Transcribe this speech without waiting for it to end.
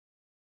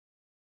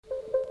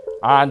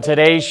On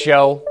today's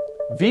show,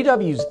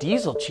 VW's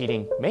diesel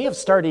cheating may have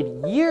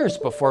started years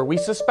before we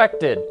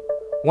suspected.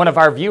 One of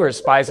our viewers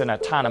spies an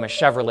autonomous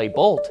Chevrolet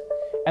Bolt,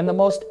 and the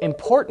most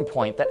important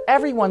point that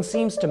everyone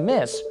seems to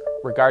miss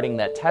regarding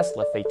that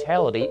Tesla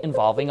fatality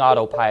involving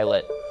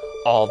autopilot.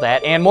 All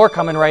that and more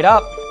coming right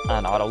up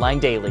on Autoline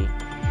Daily.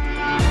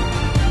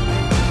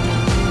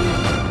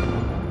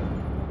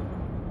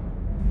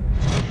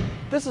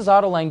 This is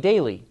Autoline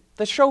Daily,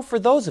 the show for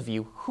those of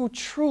you who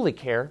truly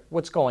care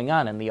what's going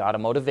on in the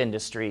automotive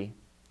industry.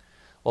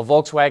 Well,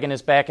 Volkswagen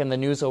is back in the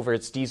news over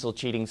its diesel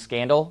cheating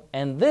scandal,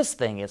 and this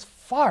thing is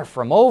far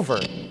from over.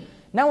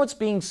 Now it's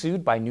being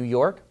sued by New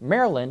York,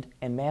 Maryland,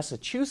 and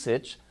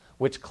Massachusetts,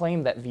 which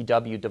claim that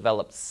VW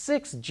developed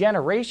 6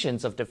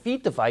 generations of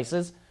defeat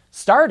devices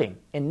starting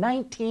in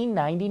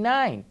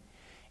 1999.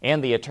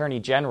 And the Attorney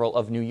General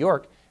of New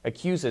York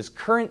accuses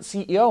current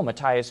CEO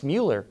Matthias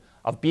Mueller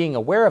of being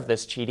aware of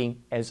this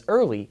cheating as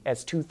early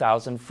as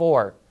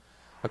 2004.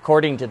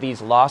 According to these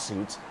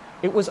lawsuits,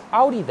 it was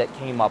Audi that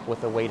came up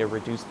with a way to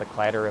reduce the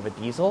clatter of a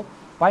diesel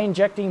by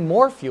injecting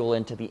more fuel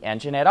into the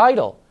engine at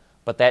idle,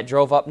 but that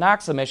drove up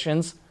NOx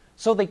emissions,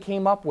 so they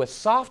came up with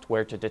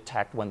software to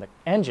detect when the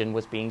engine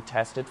was being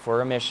tested for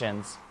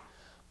emissions.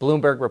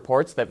 Bloomberg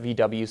reports that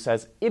VW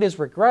says it is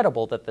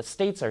regrettable that the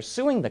states are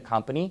suing the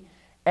company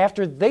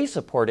after they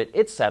supported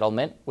its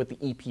settlement with the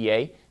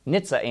EPA,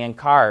 NHTSA, and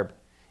CARB.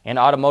 And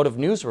Automotive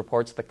News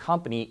reports the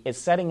company is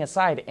setting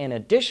aside an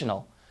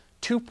additional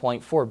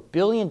 $2.4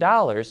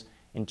 billion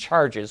in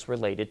charges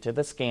related to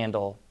the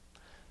scandal.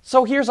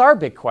 So here's our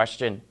big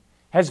question.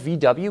 Has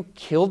VW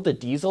killed the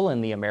diesel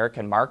in the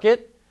American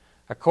market?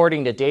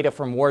 According to data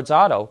from Ward's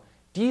Auto,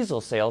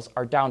 diesel sales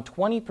are down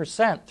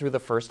 20% through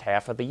the first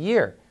half of the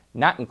year,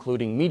 not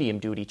including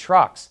medium-duty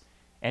trucks.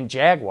 And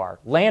Jaguar,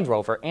 Land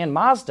Rover, and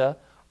Mazda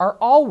are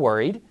all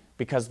worried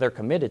because they're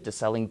committed to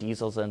selling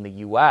diesels in the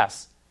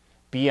U.S.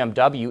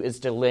 BMW is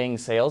delaying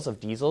sales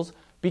of diesels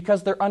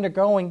because they're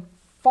undergoing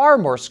far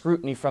more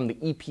scrutiny from the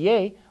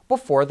EPA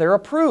before they're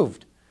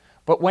approved.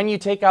 But when you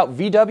take out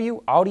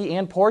VW, Audi,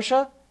 and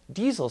Porsche,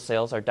 diesel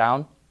sales are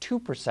down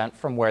 2%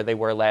 from where they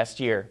were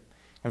last year.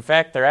 In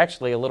fact, they're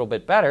actually a little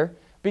bit better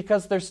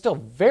because they're still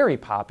very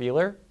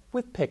popular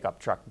with pickup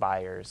truck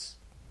buyers.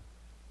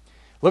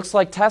 Looks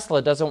like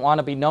Tesla doesn't want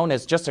to be known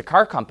as just a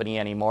car company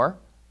anymore.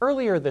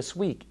 Earlier this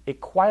week,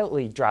 it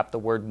quietly dropped the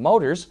word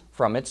motors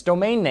from its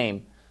domain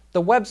name.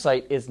 The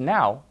website is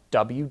now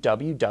www.tesla.com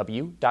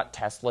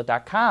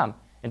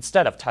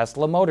instead of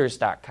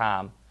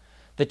teslamotors.com.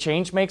 The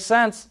change makes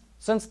sense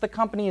since the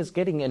company is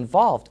getting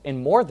involved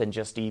in more than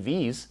just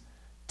EVs.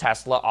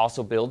 Tesla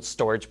also builds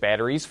storage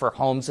batteries for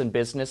homes and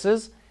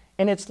businesses,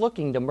 and it's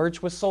looking to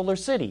merge with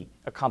SolarCity,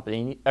 a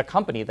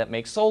company that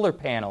makes solar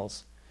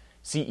panels.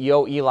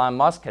 CEO Elon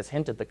Musk has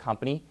hinted the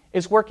company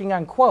is working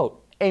on,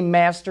 quote, a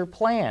master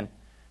plan.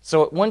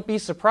 So it wouldn't be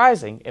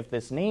surprising if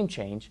this name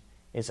change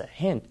is a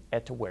hint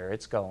as to where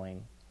it's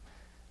going.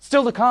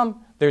 Still to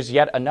come, there's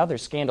yet another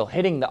scandal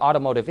hitting the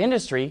automotive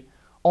industry,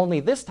 only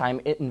this time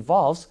it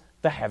involves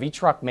the heavy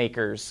truck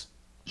makers.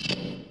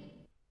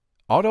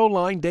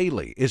 Autoline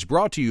Daily is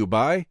brought to you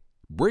by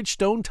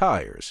Bridgestone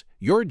Tires,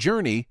 your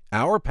journey,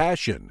 our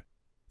passion.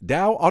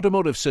 Dow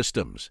Automotive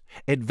Systems,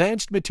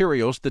 advanced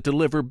materials that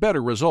deliver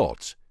better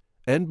results.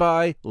 And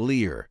by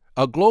Lear,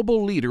 a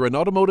global leader in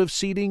automotive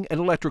seating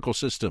and electrical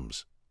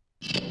systems.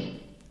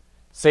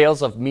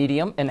 Sales of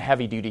medium and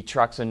heavy-duty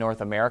trucks in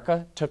North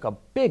America took a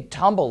big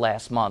tumble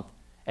last month,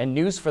 and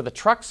news for the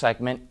truck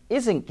segment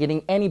isn't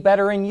getting any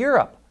better in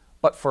Europe,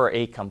 but for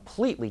a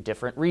completely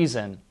different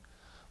reason.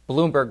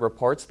 Bloomberg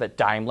reports that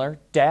Daimler,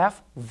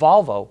 DAF,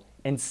 Volvo,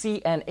 and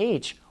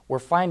CNH were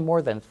fined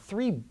more than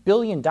 $3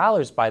 billion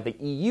by the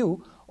EU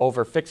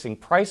over fixing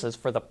prices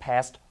for the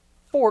past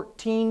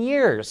 14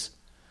 years.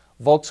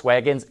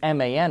 Volkswagen's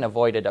MAN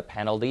avoided a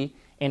penalty,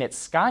 and its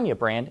Scania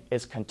brand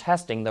is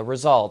contesting the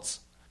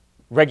results.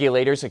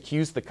 Regulators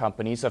accuse the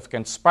companies of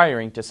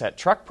conspiring to set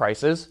truck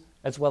prices,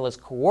 as well as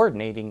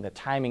coordinating the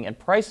timing and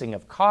pricing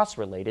of costs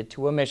related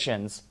to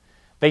emissions.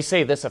 They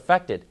say this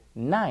affected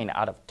 9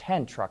 out of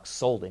 10 trucks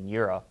sold in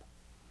Europe.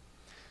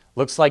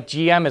 Looks like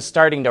GM is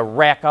starting to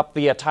rack up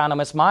the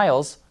autonomous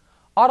miles.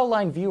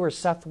 Autoline viewer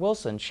Seth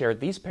Wilson shared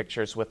these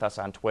pictures with us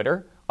on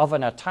Twitter of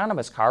an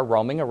autonomous car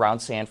roaming around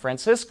San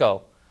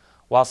Francisco.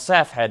 While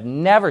Seth had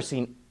never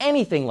seen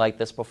anything like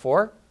this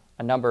before,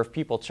 a number of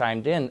people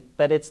chimed in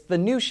that it's the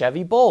new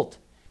Chevy Bolt.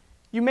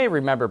 You may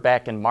remember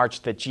back in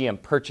March that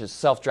GM purchased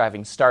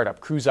self-driving startup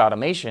Cruise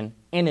Automation,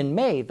 and in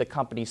May the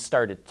company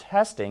started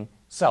testing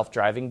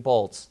self-driving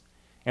Bolts.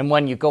 And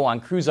when you go on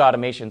Cruise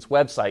Automation's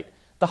website,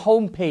 the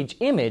homepage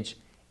image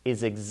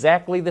is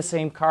exactly the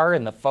same car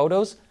in the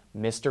photos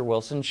Mr.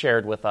 Wilson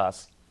shared with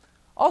us.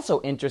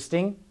 Also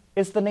interesting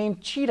is the name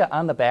Cheetah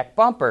on the back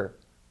bumper.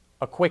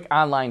 A quick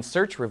online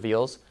search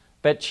reveals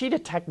that Cheetah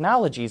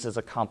Technologies is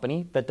a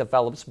company that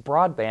develops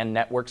broadband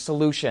network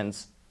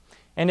solutions.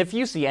 And if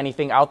you see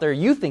anything out there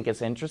you think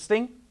is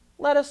interesting,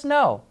 let us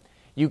know.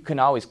 You can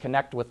always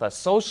connect with us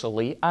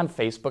socially on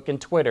Facebook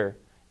and Twitter.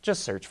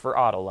 Just search for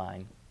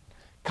Autoline.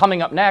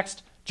 Coming up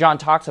next, John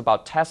talks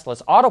about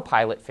Tesla's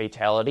autopilot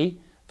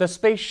fatality, the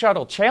Space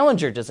Shuttle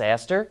Challenger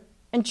disaster,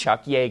 and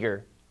Chuck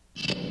Yeager.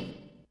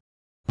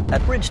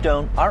 At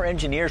Bridgestone, our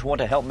engineers want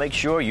to help make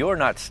sure you're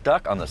not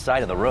stuck on the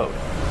side of the road.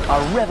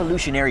 Our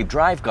revolutionary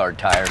Drive Guard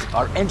tires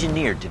are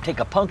engineered to take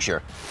a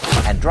puncture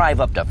and drive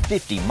up to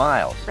 50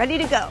 miles. Ready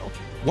to go.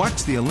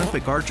 Watch the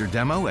Olympic Archer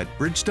demo at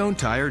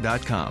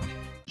BridgestoneTire.com.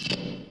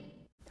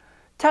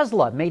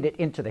 Tesla made it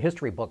into the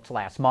history books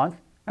last month,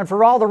 and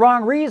for all the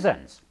wrong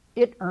reasons.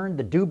 It earned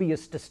the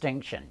dubious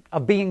distinction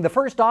of being the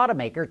first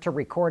automaker to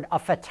record a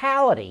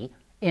fatality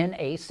in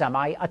a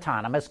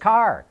semi-autonomous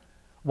car.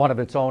 One of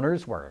its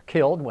owners were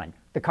killed when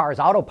the car's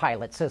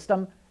autopilot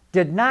system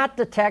did not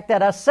detect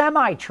that a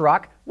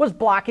semi-truck was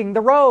blocking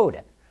the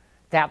road.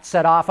 That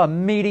set off a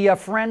media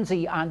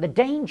frenzy on the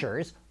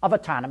dangers of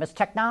autonomous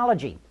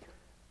technology.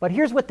 But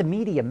here's what the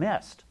media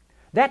missed.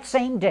 That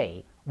same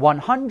day,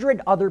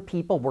 100 other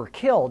people were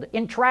killed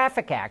in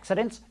traffic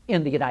accidents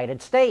in the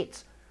United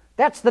States.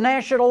 That's the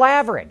national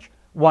average.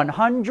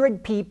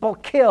 100 people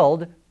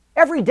killed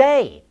every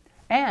day.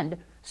 And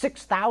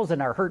 6,000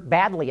 are hurt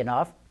badly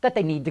enough that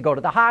they need to go to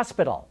the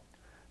hospital.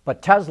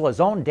 But Tesla's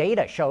own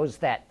data shows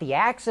that the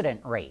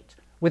accident rate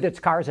with its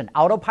cars in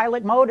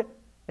autopilot mode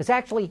is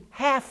actually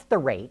half the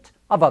rate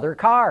of other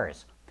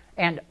cars.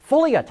 And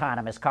fully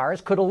autonomous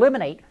cars could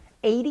eliminate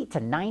 80 to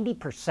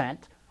 90%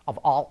 of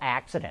all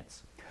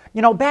accidents.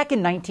 You know, back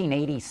in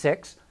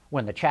 1986,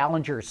 when the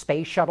Challenger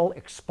space shuttle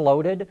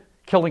exploded,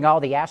 killing all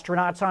the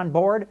astronauts on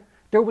board,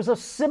 there was a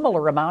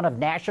similar amount of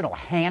national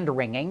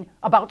hand-wringing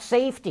about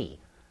safety.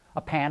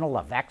 A panel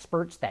of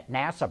experts that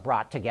NASA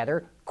brought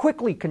together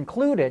quickly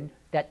concluded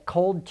that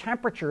cold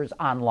temperatures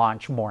on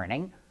launch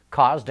morning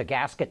caused a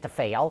gasket to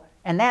fail,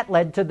 and that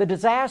led to the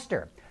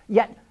disaster.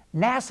 Yet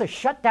NASA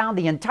shut down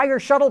the entire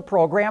shuttle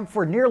program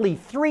for nearly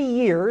 3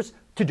 years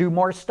to do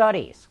more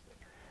studies.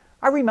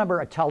 I remember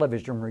a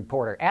television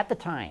reporter at the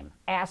time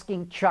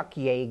asking Chuck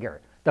Yeager,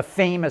 the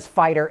famous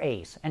fighter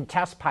ace and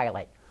test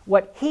pilot,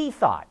 what he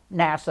thought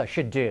NASA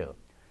should do.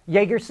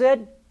 Yeager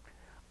said,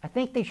 "I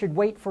think they should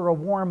wait for a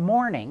warm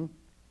morning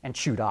and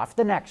shoot off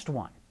the next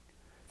one."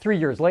 3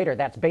 years later,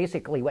 that's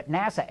basically what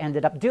NASA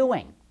ended up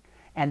doing.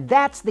 And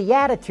that's the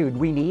attitude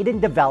we need in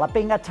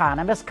developing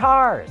autonomous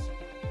cars.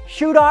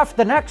 Shoot off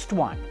the next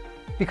one,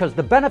 because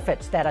the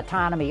benefits that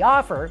autonomy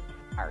offer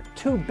are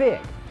too big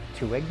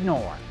to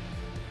ignore.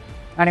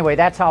 Anyway,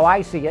 that's how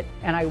I see it,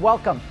 and I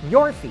welcome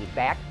your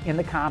feedback in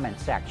the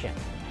comments section.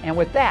 And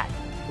with that,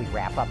 we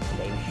wrap up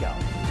today's show.